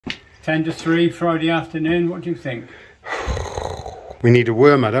10 to 3 Friday afternoon, what do you think? We need a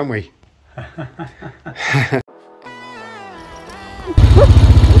wormer, don't we?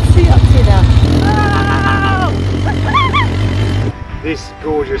 What's he up to now? This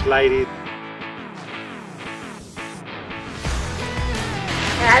gorgeous lady.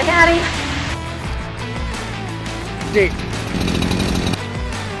 Howdy, howdy. Dick.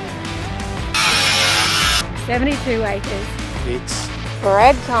 72 acres. It's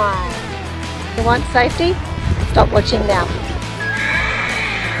Bread time. You want safety? Stop watching now.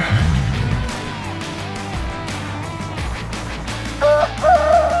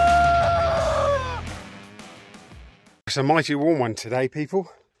 It's a mighty warm one today, people.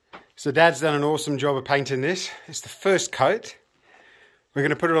 So Dad's done an awesome job of painting this. It's the first coat. We're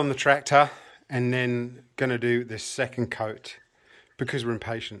going to put it on the tractor and then going to do the second coat because we're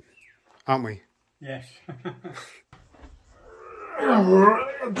impatient, aren't we? Yes.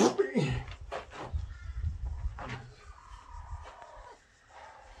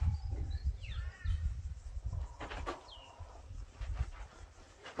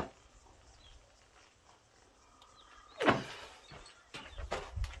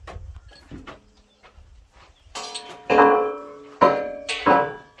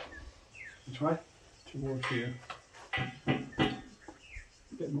 Which way? Towards you. A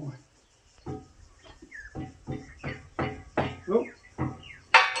bit more. Oh.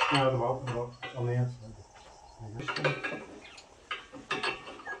 No, the wall, on the outside.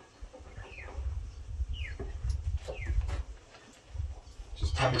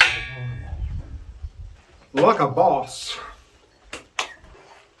 Just tap it. Like a boss.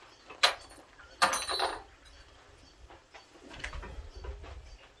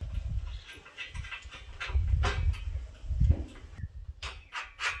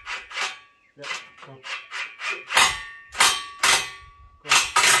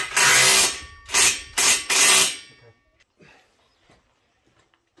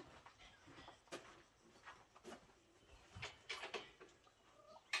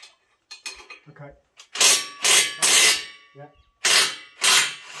 Okay. Yeah.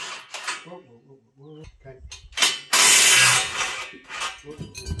 Whoa, whoa, whoa, whoa. Okay. Whoa, whoa,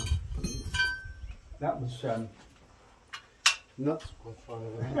 whoa. That was Nuts on fire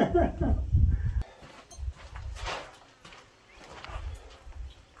there.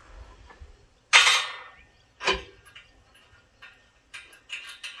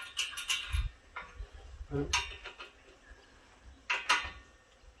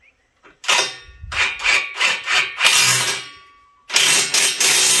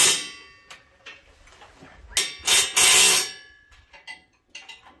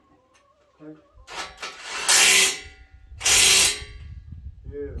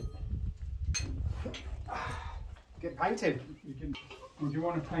 Get painted. Would you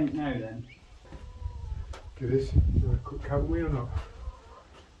want to paint now then? Give this a quick coat me or not?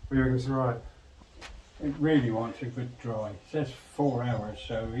 We reckon it's alright. It really wants a good dry. It says 4 hours,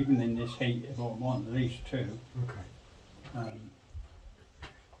 so even in this heat it won't want at least 2. Okay.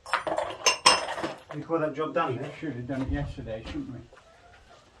 You call that job done We then? should have done it yesterday, shouldn't we?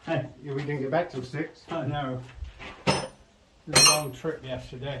 Hey, Yeah, we didn't get back till 6. I know. It was a long trip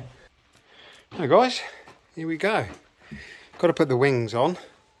yesterday. Hi guys, here we go. Got to put the wings on.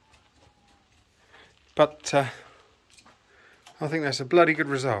 But I think that's a bloody good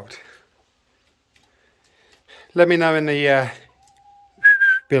result. Let me know in the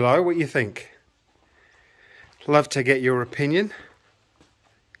below what you think. Love to get your opinion,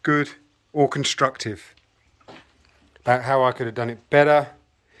 good or constructive, about how I could have done it better,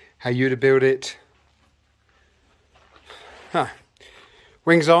 how you'd have built it. Huh.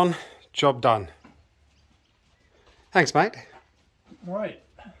 Wings on, job done. Thanks, mate. Right.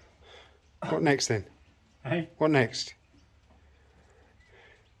 What next then? Hey, What next?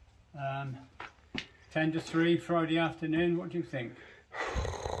 10 to 3 Friday afternoon, what do you think?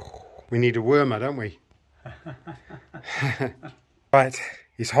 We need a wormer, don't we? Right,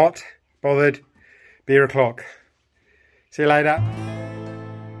 he's hot, bothered, beer o'clock. See you later.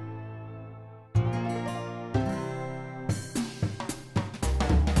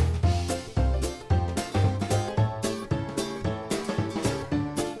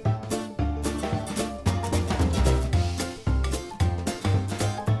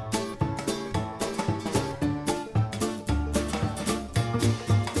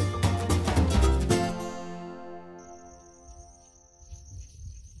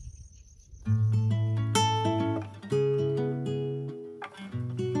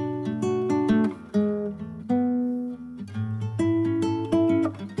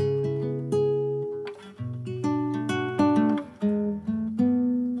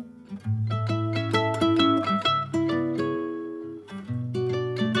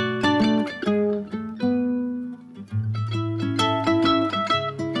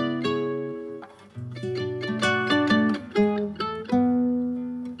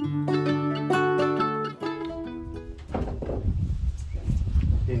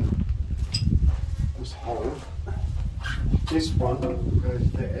 this one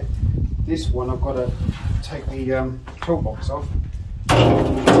goes there. This one I've got to take the toolbox off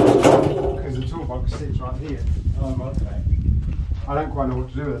because the toolbox sits right here. Oh, okay. I don't quite know what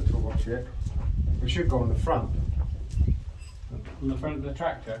to do with the toolbox yet. We should go on the front. On the front of the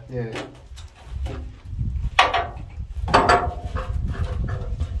tractor? Yeah.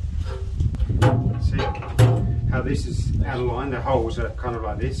 See how this is out of line? The holes are kind of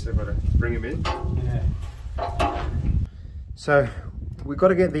like this. I've got to bring them in. Yeah. So we've got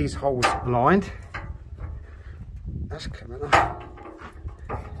to get these holes lined. That's coming up.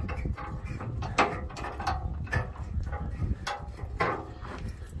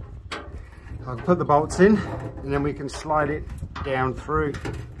 I can put the bolts in and then we can slide it down through.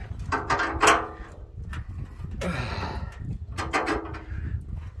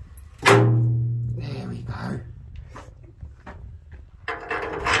 There we go.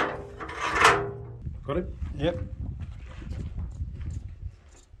 Got it? Yep.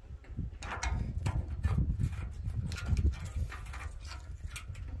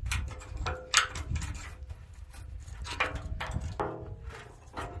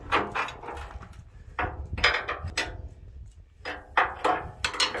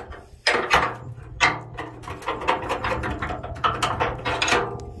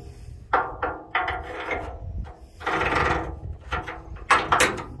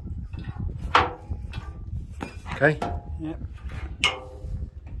 Okay. Yep.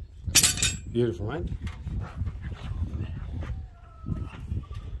 Beautiful, mate.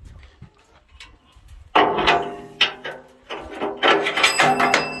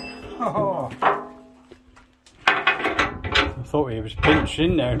 Oh. I thought he was pinched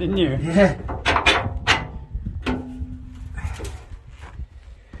in there, didn't you? Yeah.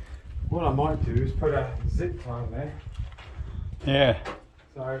 What I might do is put a zip tie on there, Yeah.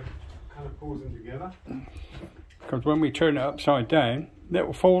 so it kind of pulls them together. Because when we turn it upside down, that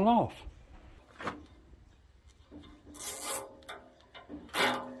will fall off.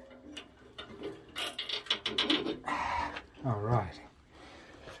 All right.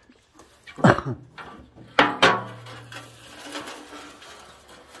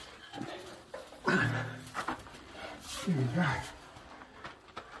 Here we go.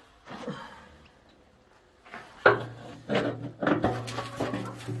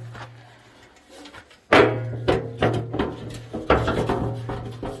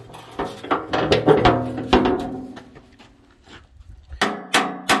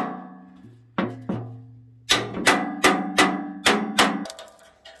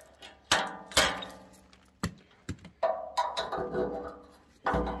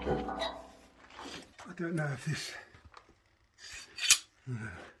 I don't know if this. I'm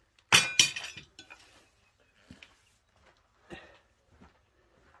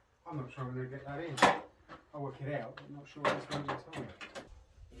not sure I'm going to get that in. I'll work it out, but I'm not sure what's going to tell me.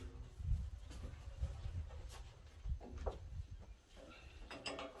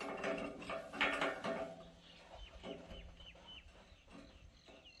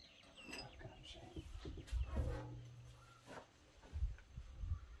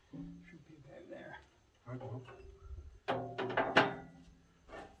 Should be about there.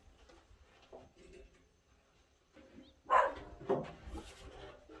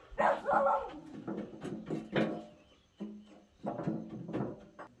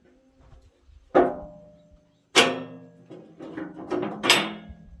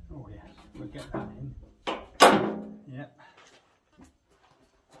 Oh yes, we'll get that in. Yep.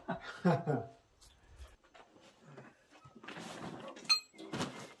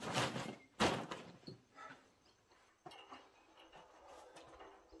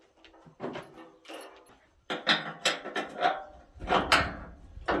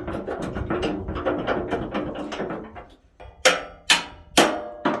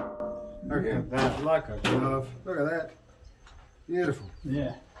 Look at that, like a glove. Look at that. Beautiful.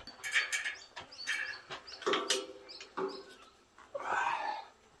 Yeah.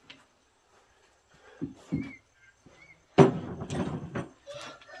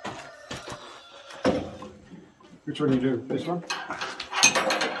 Which one do you do? This one?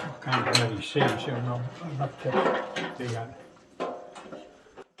 I can't really see, so I'll have to do that.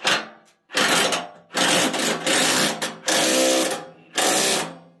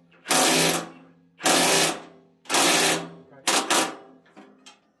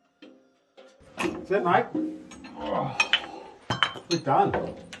 That's it, mate. Oh. We're done.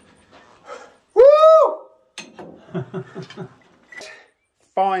 Woo!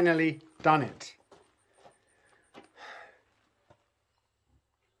 Finally done it.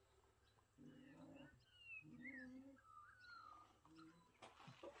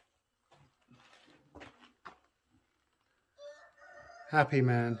 Happy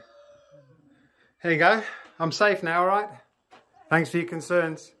man. Here you go. I'm safe now, alright? Thanks for your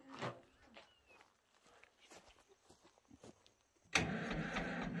concerns.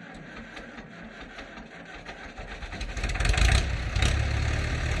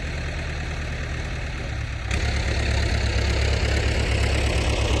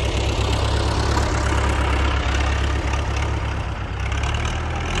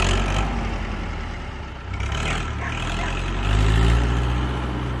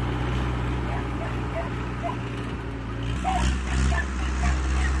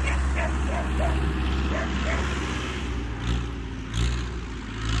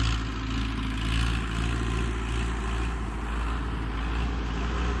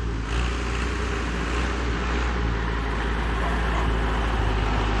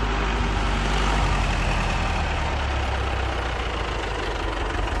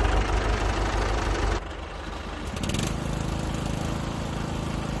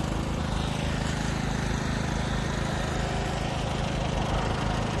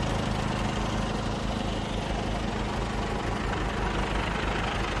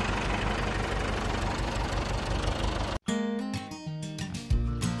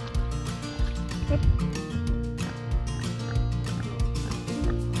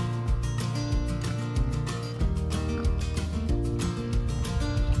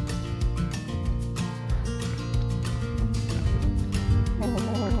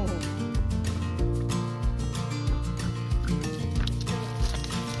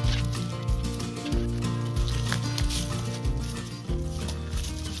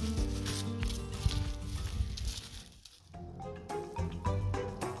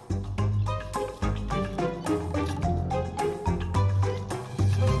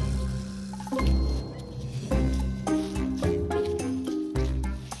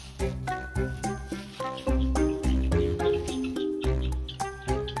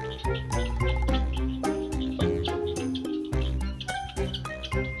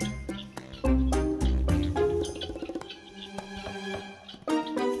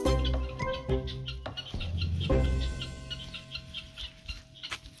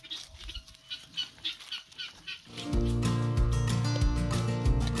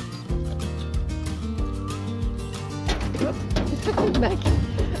 Maggie.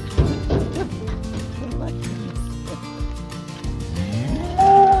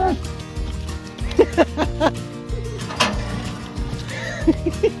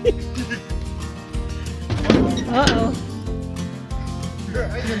 Uh-oh.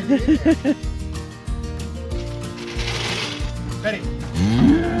 Betty.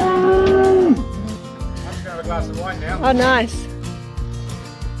 I'm just going to have a glass of wine now. Oh, nice.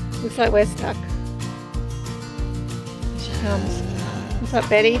 Looks like we're stuck. She comes. What's up,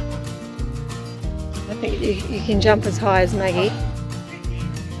 Betty? I think you can jump as high as Maggie.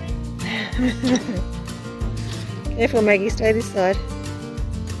 Careful, Maggie. Stay this side.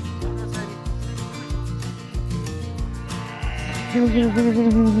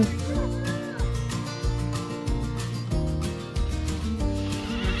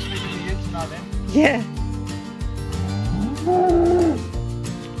 Yeah.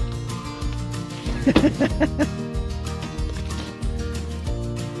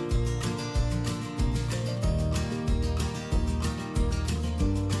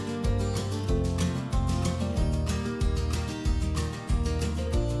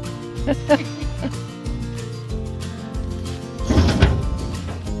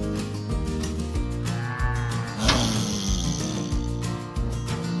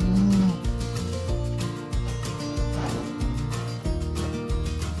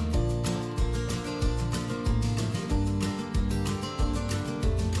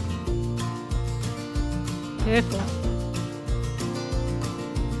 Careful.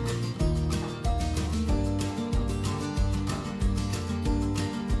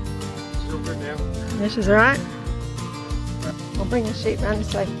 Still good now. This is alright. I'll bring the sheep round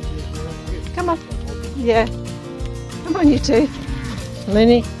this way. Come on. Yeah. Come on, you two.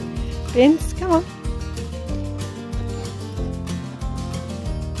 Looney. Vince, come on.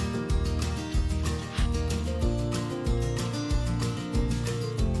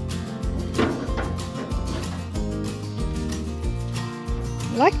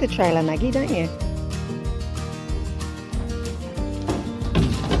 You like the trailer, Maggie, don't you?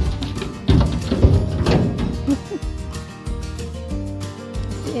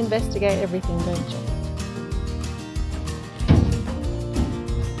 You investigate everything, don't you?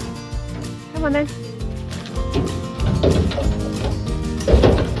 Come on then.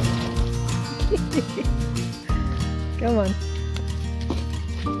 Come on.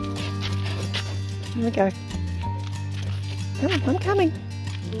 Here we go. Come on, I'm coming.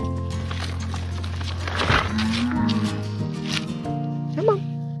 Come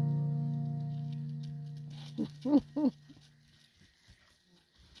on.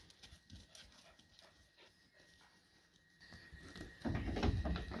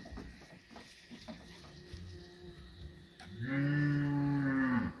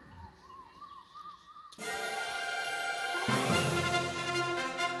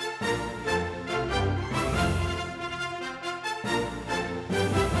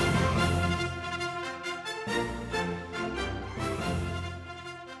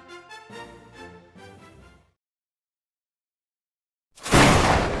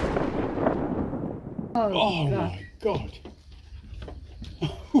 Oh my God.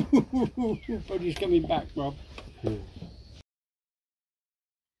 Body's coming back, Rob.